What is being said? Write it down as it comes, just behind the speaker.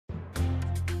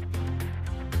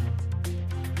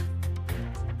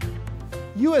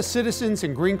U.S. citizens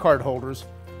and green card holders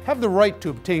have the right to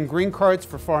obtain green cards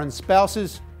for foreign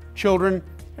spouses, children,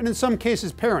 and in some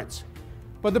cases parents.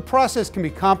 But the process can be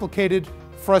complicated,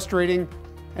 frustrating,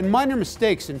 and minor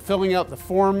mistakes in filling out the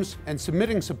forms and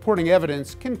submitting supporting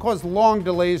evidence can cause long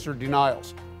delays or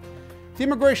denials. The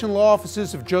immigration law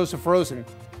offices of Joseph Rosen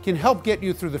can help get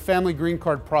you through the family green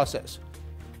card process.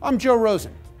 I'm Joe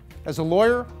Rosen. As a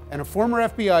lawyer and a former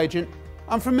FBI agent,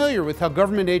 I'm familiar with how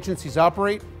government agencies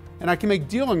operate, and I can make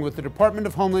dealing with the Department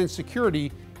of Homeland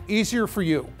Security easier for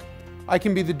you. I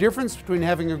can be the difference between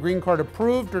having a green card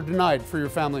approved or denied for your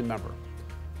family member.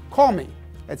 Call me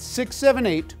at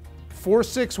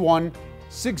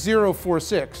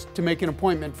 678-461-6046 to make an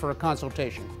appointment for a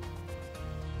consultation.